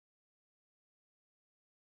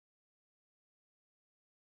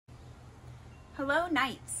Hello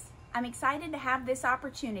Knights! I'm excited to have this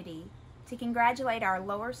opportunity to congratulate our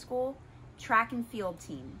lower school track and field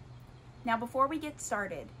team. Now before we get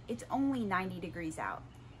started, it's only 90 degrees out,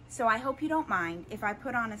 so I hope you don't mind if I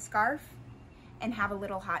put on a scarf and have a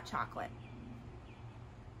little hot chocolate.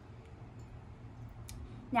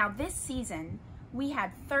 Now this season, we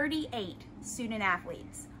had 38 student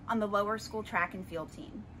athletes on the lower school track and field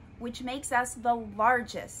team, which makes us the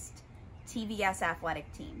largest TVS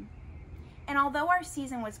athletic team. And although our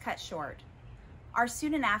season was cut short, our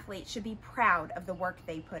student athletes should be proud of the work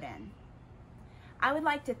they put in. I would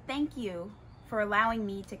like to thank you for allowing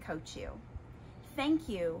me to coach you. Thank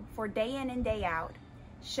you for day in and day out,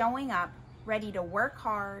 showing up ready to work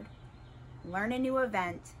hard, learn a new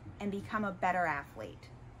event, and become a better athlete.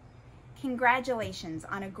 Congratulations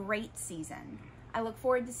on a great season. I look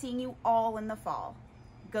forward to seeing you all in the fall.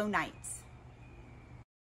 Go Knights!